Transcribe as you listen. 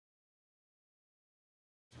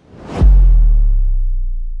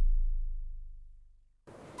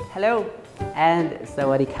Hello and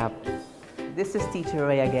Sawadee Krap. This is Teacher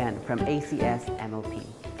Ray again from ACS MLP.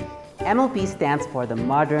 MLP stands for the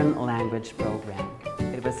Modern Language Program.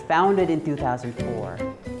 It was founded in 2004.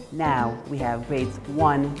 Now we have grades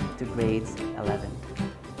 1 to grades 11.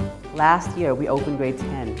 Last year we opened grade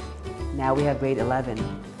 10. Now we have grade 11.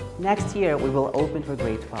 Next year we will open for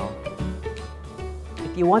grade 12.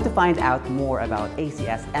 If you want to find out more about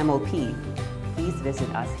ACS MLP, please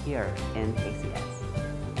visit us here in ACS.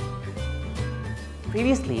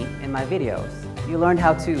 Previously, in my videos, you learned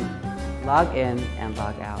how to log in and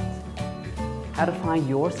log out, how to find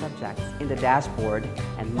your subjects in the dashboard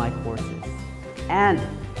and My Courses, and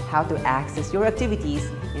how to access your activities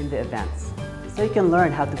in the events so you can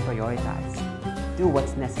learn how to prioritize, do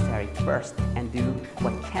what's necessary first, and do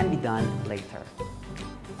what can be done later.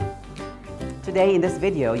 Today in this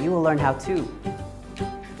video, you will learn how to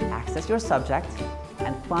access your subject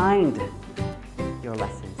and find your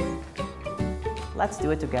lessons. Let's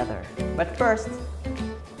do it together. But first,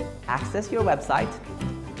 access your website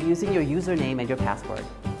using your username and your password.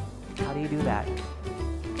 How do you do that?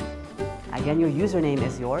 Again, your username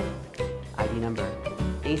is your ID number.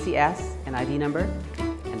 ACS, an ID number,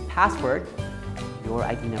 and password, your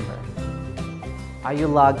ID number. Are you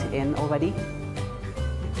logged in already?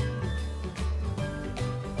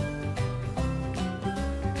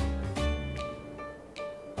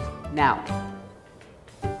 Now,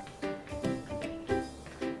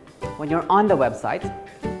 when you're on the website,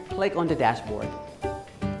 click on the dashboard.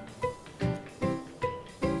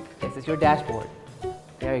 This is your dashboard.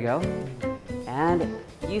 There you go. And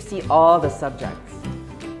you see all the subjects,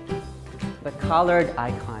 the colored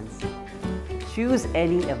icons. Choose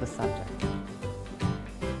any of the subjects.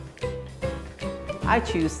 I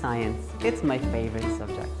choose science. It's my favorite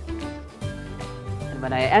subject. And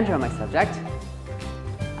when I enter my subject,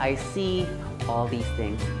 I see all these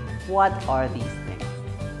things. What are these things?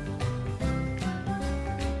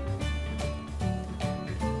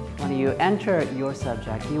 When you enter your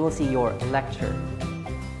subject, you will see your lecture,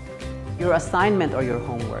 your assignment or your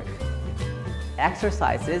homework,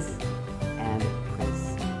 exercises, and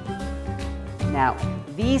quiz. Now,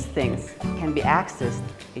 these things can be accessed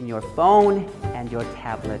in your phone and your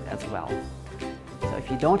tablet as well. So if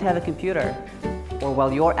you don't have a computer, or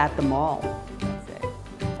while you're at the mall,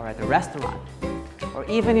 or at a restaurant, or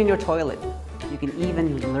even in your toilet, you can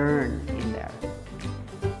even learn in there.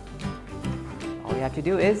 All you have to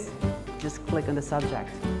do is just click on the subject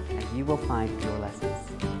and you will find your lessons.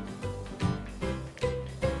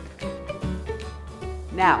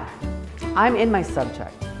 Now, I'm in my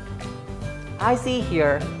subject. I see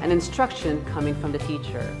here an instruction coming from the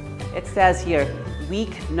teacher. It says here,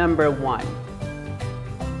 week number 1.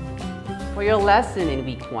 For your lesson in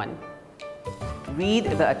week 1, read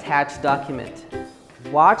the attached document,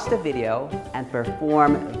 watch the video, and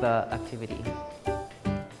perform the activity.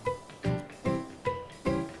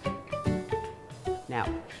 Now,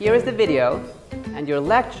 here is the video, and your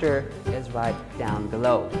lecture is right down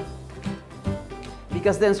below.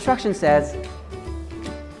 Because the instruction says,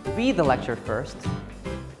 read the lecture first,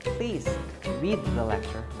 please read the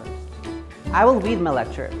lecture first. I will read my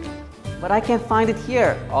lecture, but I can't find it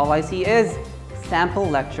here. All I see is sample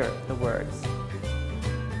lecture, the words.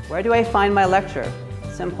 Where do I find my lecture?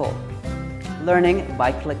 Simple. Learning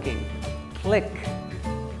by clicking. Click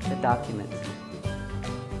the document,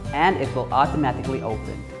 and it will automatically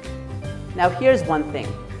open. Now here's one thing.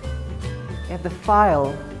 If the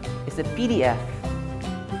file is a PDF,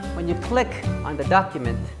 when you click on the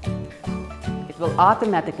document, it will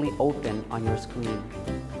automatically open on your screen.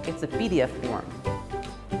 It's a PDF form.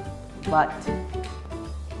 But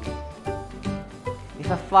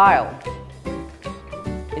if a file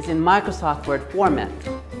is in Microsoft Word format,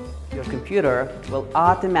 your computer will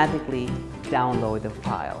automatically download the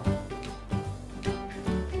file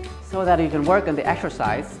so that you can work on the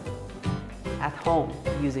exercise at home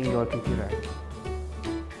using your computer.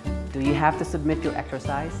 Do you have to submit your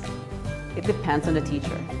exercise? It depends on the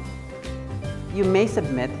teacher. You may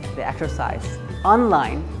submit the exercise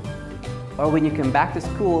online or when you come back to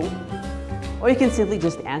school, or you can simply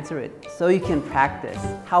just answer it so you can practice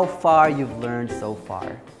how far you've learned so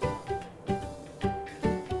far.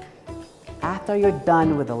 After you're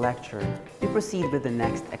done with the lecture, you proceed with the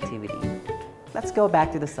next activity. Let's go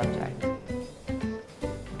back to the subject.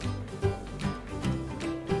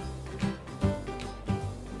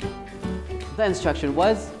 The instruction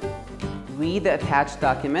was, read the attached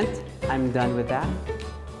document. I'm done with that.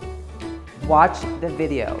 Watch the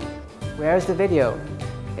video. Where's the video?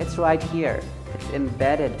 It's right here. It's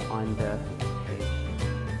embedded on the page.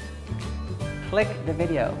 Click the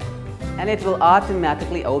video. and it will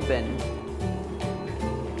automatically open.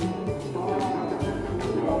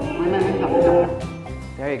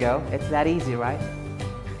 There you go. It's that easy, right?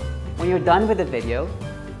 When you're done with the video,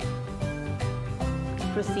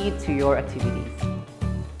 proceed to your activities.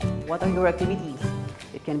 What are your activities?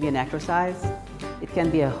 It can be an exercise, it can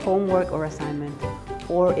be a homework or assignment,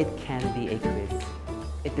 or it can be a quiz.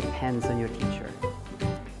 It depends on your teacher.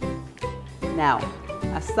 Now,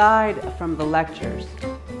 aside from the lectures,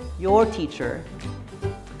 your teacher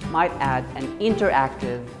might add an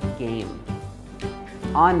interactive game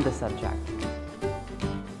on the subject.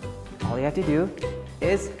 All you have to do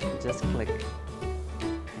is just click.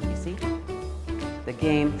 And you see, the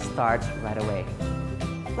game starts right away.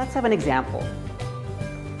 Let's have an example.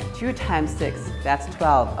 2 times 6, that's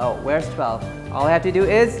 12. Oh, where's 12? All I have to do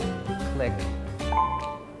is click.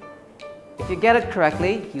 If you get it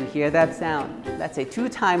correctly, you hear that sound. Let's say 2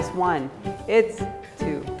 times 1, it's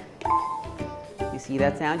 2. You see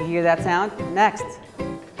that sound? You hear that sound? Next,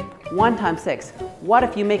 1 times 6. What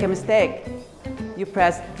if you make a mistake? You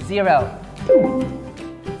press 0.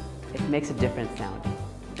 It makes a different sound.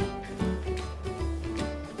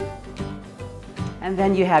 And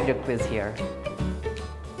then you have your quiz here.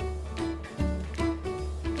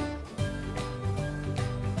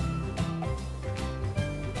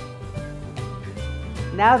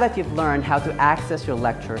 Now that you've learned how to access your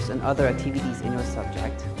lectures and other activities in your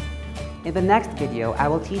subject, in the next video I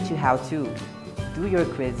will teach you how to do your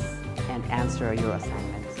quiz and answer your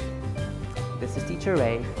assignments. This is Teacher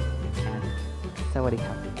Ray, and Sawadee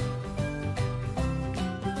Ka.